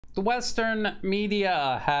The Western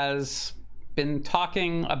media has been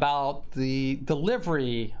talking about the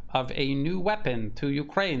delivery of a new weapon to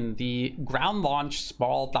Ukraine, the ground-launched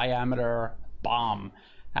small-diameter bomb.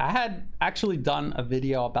 I had actually done a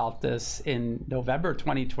video about this in November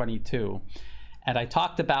 2022, and I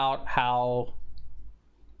talked about how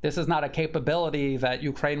this is not a capability that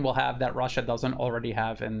Ukraine will have that Russia doesn't already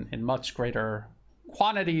have in much greater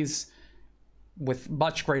quantities, with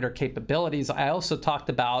much greater capabilities. I also talked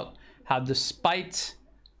about how despite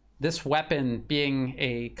this weapon being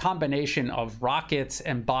a combination of rockets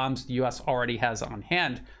and bombs the US already has on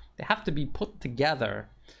hand, they have to be put together.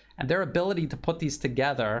 And their ability to put these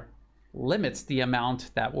together limits the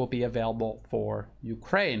amount that will be available for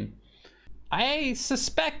Ukraine. I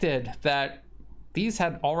suspected that these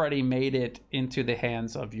had already made it into the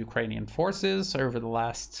hands of Ukrainian forces over the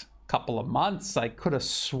last couple of months. I could have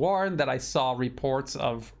sworn that I saw reports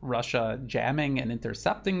of Russia jamming and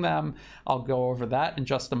intercepting them. I'll go over that in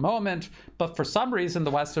just a moment. But for some reason,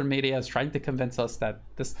 the Western media is trying to convince us that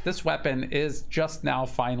this weapon is just now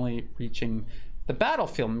finally reaching the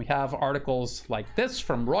battlefield. And we have articles like this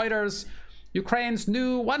from Reuters. Ukraine's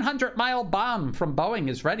new 100-mile bomb from Boeing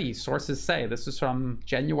is ready, sources say. This is from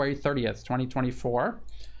January 30th, 2024.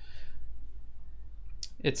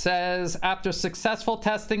 It says, after successful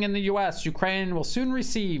testing in the US, Ukraine will soon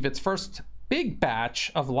receive its first big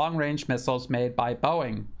batch of long-range missiles made by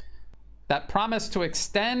Boeing that promise to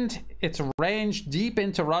extend its range deep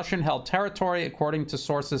into Russian-held territory, according to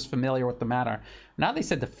sources familiar with the matter. Now they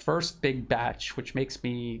said the first big batch, which makes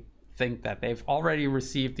me think that they've already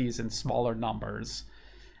received these in smaller numbers.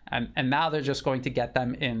 And now they're just going to get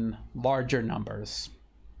them in larger numbers.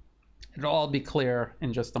 It'll all be clear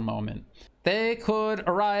in just a moment. They could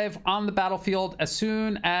arrive on the battlefield as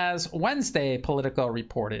soon as Wednesday, Politico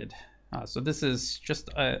reported. So this is just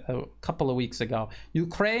a couple of weeks ago.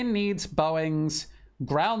 Ukraine needs Boeing's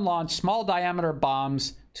ground-launched small-diameter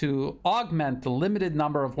bombs to augment the limited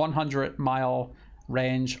number of 100-mile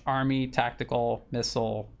range Army tactical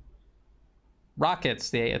missile rockets,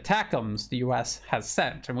 the ATACMS, the US has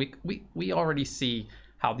sent. And we already see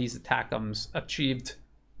how these ATACMS achieved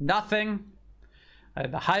nothing.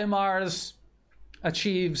 The HIMARS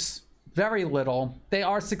achieves very little. They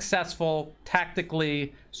are successful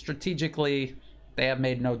tactically, strategically. They have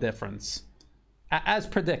made no difference, as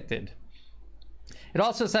predicted. It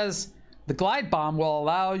also says the glide bomb will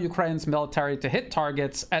allow Ukraine's military to hit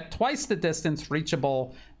targets at twice the distance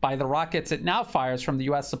reachable by the rockets it now fires from the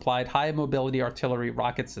US-supplied high-mobility artillery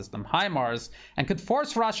rocket system, HIMARS, and could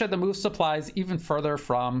force Russia to move supplies even further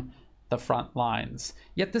from the front lines.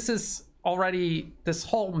 Yet this is already, this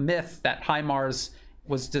whole myth that HIMARS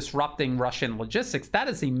was disrupting Russian logistics, that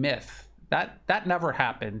is a myth. That never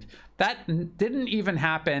happened. That didn't even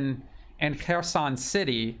happen in Kherson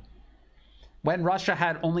City, when Russia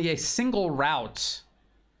had only a single route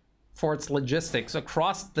for its logistics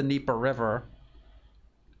across the Dnieper River.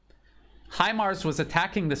 HIMARS was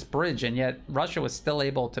attacking this bridge, and yet Russia was still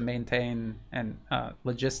able to maintain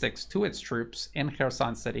logistics to its troops in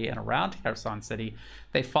Kherson City and around Kherson City.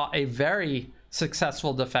 They fought a very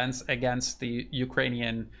successful defense against the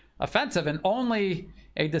Ukrainian offensive, and only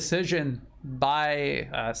a decision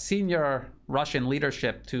by senior Russian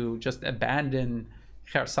leadership to just abandon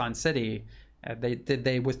Kherson City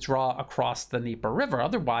they withdraw across the Dnieper River.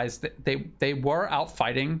 Otherwise, they were out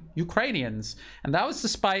fighting Ukrainians. And that was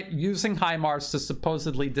despite using HIMARS to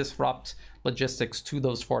supposedly disrupt logistics to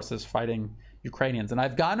those forces fighting Ukrainians. And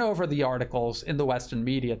I've gone over the articles in the Western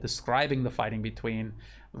media describing the fighting between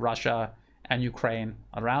Russia and Ukraine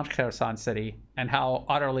around Kherson City and how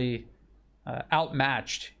utterly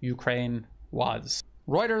outmatched Ukraine was.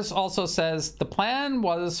 Reuters also says the plan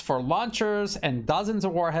was for launchers and dozens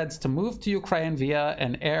of warheads to move to Ukraine via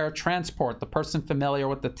an air transport. The person familiar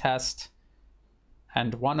with the test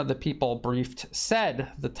and one of the people briefed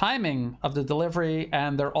said the timing of the delivery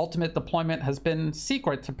and their ultimate deployment has been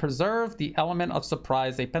secret to preserve the element of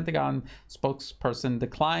surprise. A Pentagon spokesperson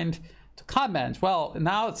declined to comment. Well,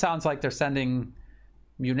 now it sounds like they're sending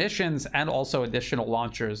munitions and also additional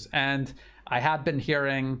launchers. And I have been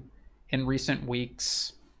hearing in recent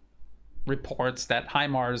weeks reports that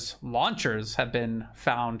HIMARS launchers have been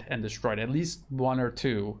found and destroyed, at least one or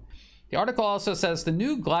two. The article also says the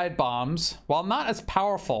new glide bombs, while not as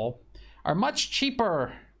powerful, are much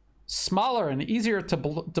cheaper, smaller, and easier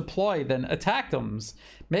to deploy than ATACMS,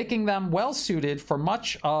 making them well suited for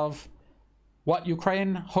much of what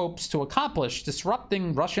Ukraine hopes to accomplish,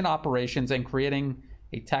 disrupting Russian operations and creating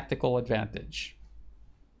a tactical advantage.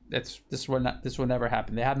 This will never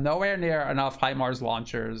happen. They have nowhere near enough HIMARS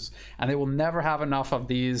launchers, and they will never have enough of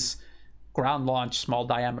these ground-launched small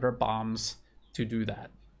diameter bombs to do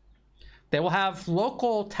that. They will have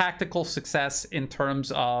local tactical success in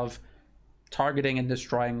terms of targeting and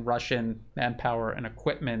destroying Russian manpower and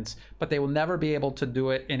equipment, but they will never be able to do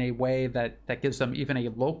it in a way that gives them even a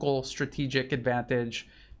local strategic advantage,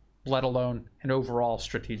 let alone an overall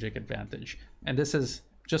strategic advantage. And this is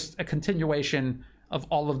just a continuation of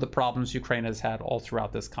all of the problems Ukraine has had all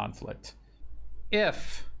throughout this conflict.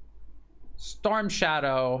 If Storm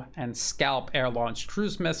Shadow and Scalp air-launched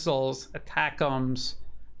cruise missiles, ATACMS,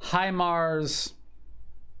 HIMARS,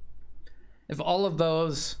 if all of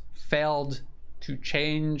those failed to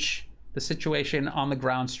change the situation on the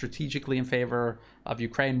ground strategically in favor of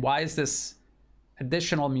Ukraine, why is this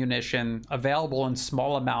additional munition available in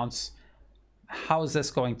small amounts? How is this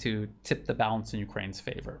going to tip the balance in Ukraine's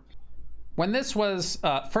favor? When this was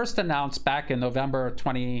first announced back in November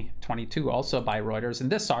 2022, also by Reuters, in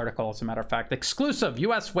this article, as a matter of fact, exclusive,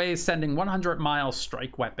 US weighs sending 100-mile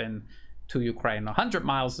strike weapon to Ukraine. 100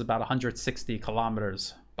 miles is about 160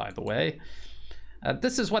 kilometers, by the way.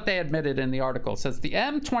 This is what they admitted in the article. It says the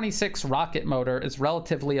M26 rocket motor is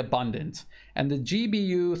relatively abundant, and the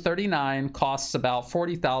GBU-39 costs about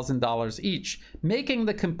 $40,000 each, making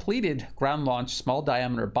the completed ground-launched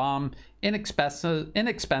small-diameter bomb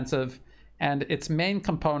inexpensive and its main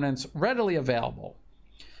components readily available.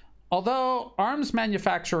 Although arms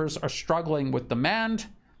manufacturers are struggling with demand,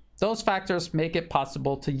 those factors make it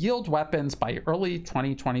possible to yield weapons by early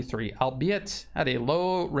 2023, albeit at a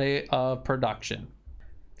low rate of production.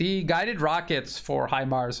 The guided rockets for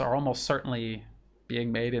HIMARS are almost certainly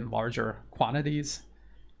being made in larger quantities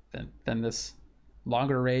than this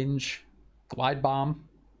longer range glide bomb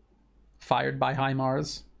fired by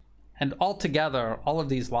HIMARS. And altogether, all of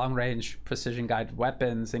these long-range precision-guided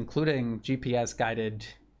weapons, including GPS-guided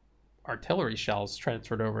artillery shells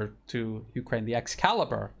transferred over to Ukraine, the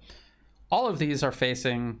Excalibur, all of these are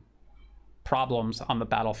facing problems on the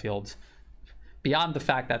battlefield beyond the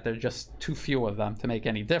fact that there are just too few of them to make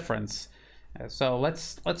any difference. So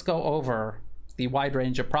let's go over the wide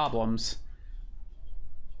range of problems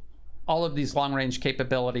all of these long-range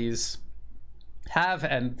capabilities have,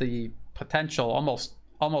 and the potential, almost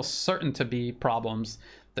certain to be, problems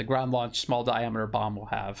the ground-launched small-diameter bomb will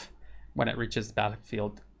have when it reaches the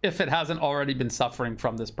battlefield, if it hasn't already been suffering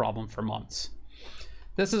from this problem for months.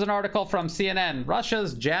 This is an article from CNN.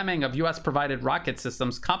 Russia's jamming of US-provided rocket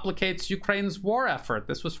systems complicates Ukraine's war effort.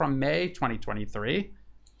 This was from May 2023.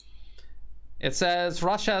 It says,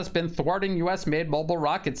 Russia has been thwarting US-made mobile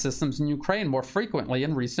rocket systems in Ukraine more frequently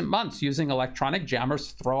in recent months, using electronic jammers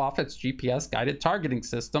to throw off its GPS-guided targeting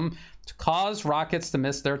system to cause rockets to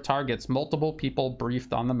miss their targets. Multiple people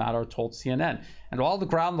briefed on the matter told CNN. And while the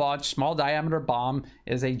ground-launched small-diameter bomb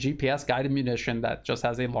is a GPS-guided munition that just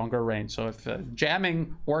has a longer range. So if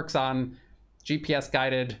jamming works on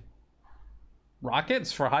GPS-guided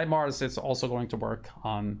rockets for HIMARS, it's also going to work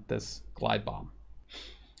on this glide bomb.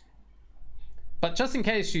 But just in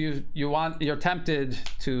case you're tempted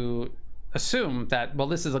to assume that, well,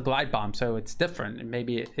 this is a glide bomb, so it's different, and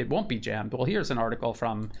maybe it won't be jammed. Well, here's an article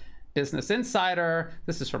from Business Insider.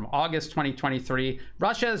 This is from August 2023.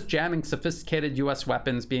 Russia is jamming sophisticated US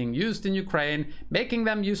weapons being used in Ukraine, making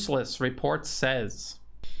them useless, report says.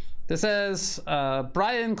 This says,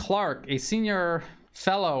 Brian Clark, a senior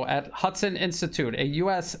fellow at Hudson Institute, a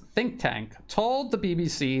US think tank, told the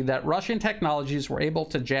BBC that Russian technologies were able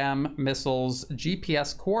to jam missiles'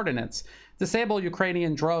 GPS coordinates, disable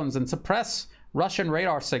Ukrainian drones, and suppress Russian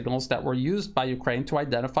radar signals that were used by Ukraine to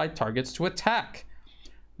identify targets to attack.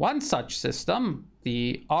 One such system,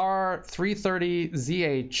 the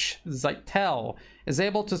R330ZH Zytel, is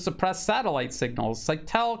able to suppress satellite signals.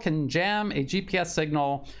 Zytel can jam a GPS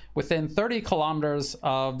signal within 30 kilometers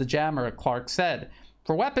of the jammer, Clark said.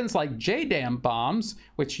 For weapons like JDAM bombs,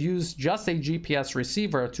 which use just a GPS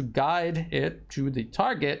receiver to guide it to the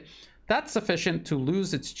target, that's sufficient to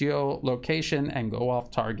lose its geolocation and go off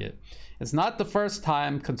target. It's not the first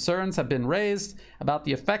time concerns have been raised about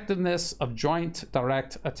the effectiveness of Joint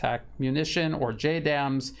Direct Attack Munition, or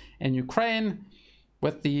JDAMs, in Ukraine,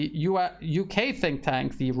 with the UK think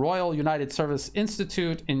tank, the Royal United Service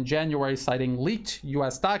Institute, in January citing leaked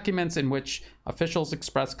US documents in which officials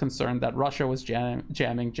expressed concern that Russia was jamming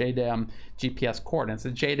JDAM GPS coordinates. The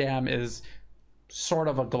JDAM is sort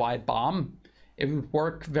of a glide bomb. It would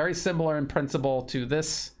work very similar in principle to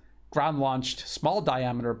this ground-launched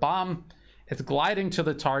small-diameter bomb. It's gliding to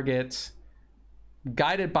the target,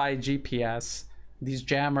 guided by GPS. These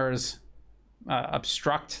jammers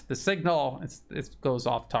obstruct the signal, it goes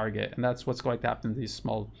off target, and that's what's going to happen to these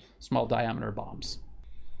small diameter bombs.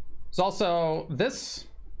 There's also this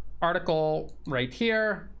article right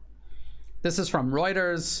here. This is from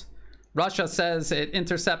Reuters. Russia says it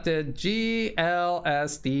intercepted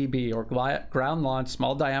GLSDB, or ground launch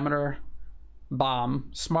small diameter bomb,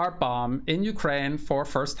 smart bomb, in Ukraine for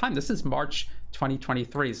first time. This is March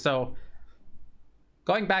 2023. So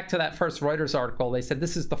going back to that first Reuters article, they said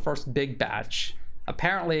this is the first big batch.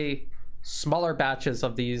 Apparently, smaller batches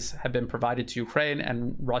of these have been provided to Ukraine,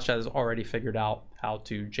 and Russia has already figured out how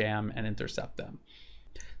to jam and intercept them.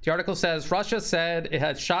 The article says Russia said it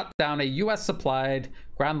had shot down a US-supplied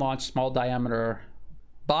ground-launched small-diameter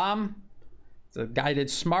bomb. It's a guided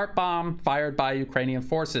smart bomb fired by Ukrainian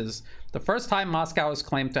forces. The first time Moscow has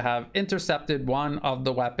claimed to have intercepted one of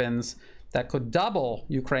the weapons that could double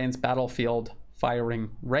Ukraine's battlefield firing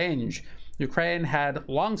range. Ukraine had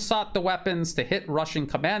long sought the weapons to hit Russian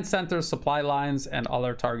command centers, supply lines, and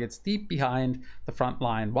other targets deep behind the front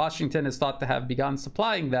line. Washington is thought to have begun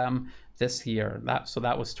supplying them this year. So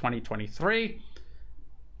that was 2023.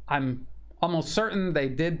 I'm almost certain they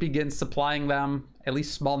did begin supplying them, at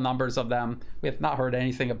least small numbers of them. We have not heard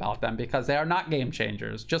anything about them because they are not game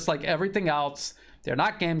changers. Just like everything else, they're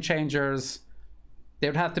not game changers. They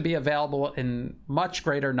would have to be available in much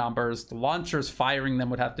greater numbers. The launchers firing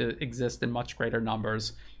them would have to exist in much greater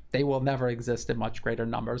numbers. They will never exist in much greater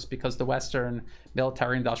numbers because the Western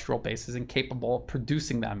military industrial base is incapable of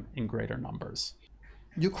producing them in greater numbers.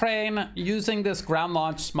 Ukraine, using this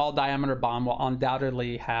ground-launched small diameter bomb, will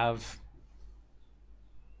undoubtedly have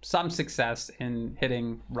some success in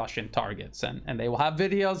hitting Russian targets. And they will have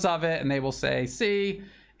videos of it, and they will say, see,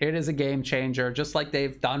 it is a game changer, just like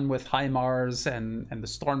they've done with HIMARS and the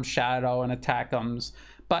Storm Shadow and ATACMS.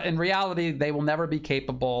 But in reality, they will never be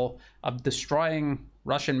capable of destroying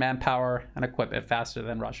Russian manpower and equipment faster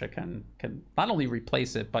than Russia can not only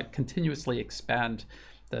replace it, but continuously expand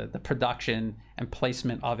the production and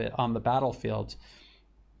placement of it on the battlefield.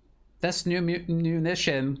 This new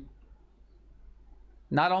munition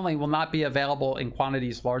not only will not be available in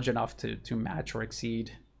quantities large enough to match or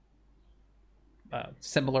exceed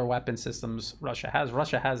similar weapon systems Russia has.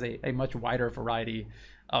 Russia has a much wider variety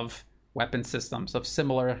of weapon systems of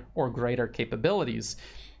similar or greater capabilities.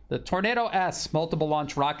 The Tornado S multiple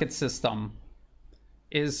launch rocket system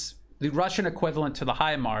is the Russian equivalent to the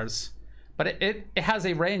HIMARS, but it has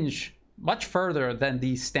a range much further than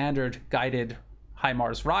the standard guided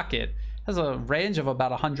HIMARS rocket. It has a range of about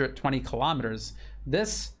 120 kilometers.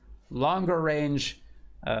 This longer range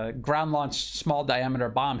ground-launched small diameter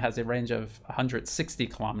bomb has a range of 160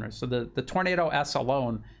 kilometers. So the Tornado S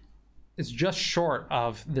alone is just short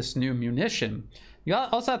of this new munition. You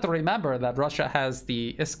also have to remember that Russia has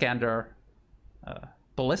the Iskander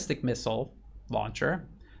ballistic missile launcher.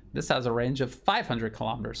 This has a range of 500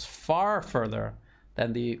 kilometers, far further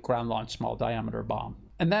than the ground-launched small diameter bomb.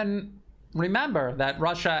 And then remember that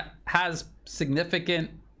Russia has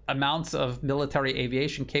significant amounts of military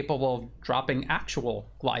aviation capable of dropping actual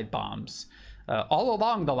glide bombs all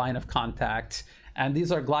along the line of contact. And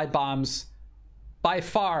these are glide bombs by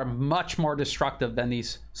far much more destructive than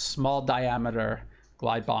these small diameter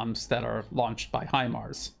glide bombs that are launched by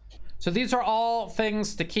HIMARS. So these are all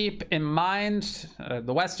things to keep in mind.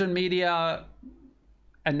 The Western media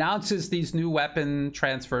announces these new weapon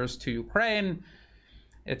transfers to Ukraine.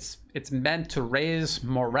 It's meant to raise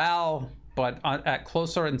morale, but at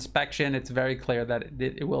closer inspection, it's very clear that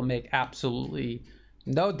it will make absolutely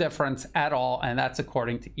no difference at all, and that's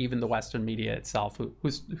according to even the Western media itself,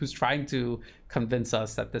 who's trying to convince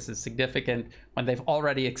us that this is significant when they've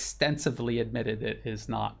already extensively admitted it is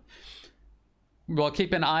not. We'll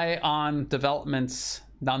keep an eye on developments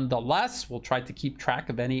nonetheless. We'll try to keep track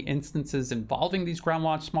of any instances involving these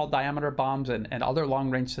ground-launched small diameter bombs and other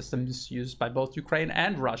long-range systems used by both Ukraine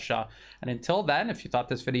and Russia. And until then, if you thought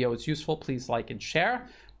this video was useful, please like and share.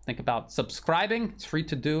 Think about subscribing. It's free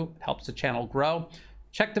to do. It helps the channel grow.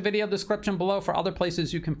 Check the video description below for other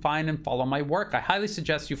places you can find and follow my work. I highly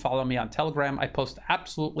suggest you follow me on Telegram. I post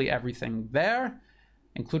absolutely everything there,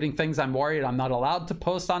 including things I'm worried I'm not allowed to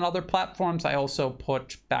post on other platforms. I also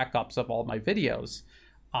put backups of all my videos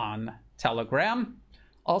on Telegram.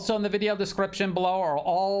 Also in the video description below are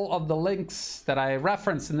all of the links that I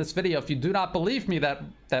referenced in this video. If you do not believe me that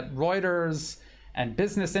Reuters and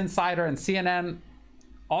Business Insider and CNN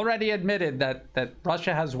already admitted that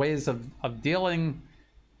Russia has ways of dealing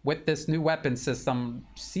with this new weapon system,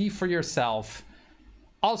 see for yourself.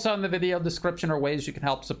 Also in the video description are ways you can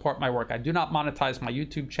help support my work. I do not monetize my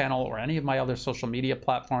YouTube channel or any of my other social media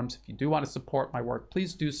platforms. If you do want to support my work,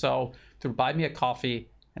 please do so through Buy Me a Coffee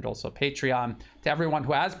and also Patreon. To everyone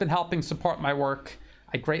who has been helping support my work,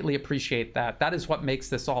 I greatly appreciate that. That is what makes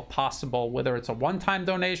this all possible, whether it's a one-time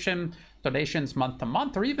donation, donations month to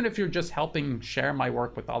month, or even if you're just helping share my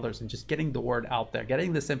work with others and just getting the word out there,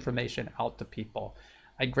 getting this information out to people.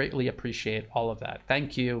 I greatly appreciate all of that.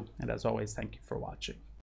 Thank you. And as always, thank you for watching.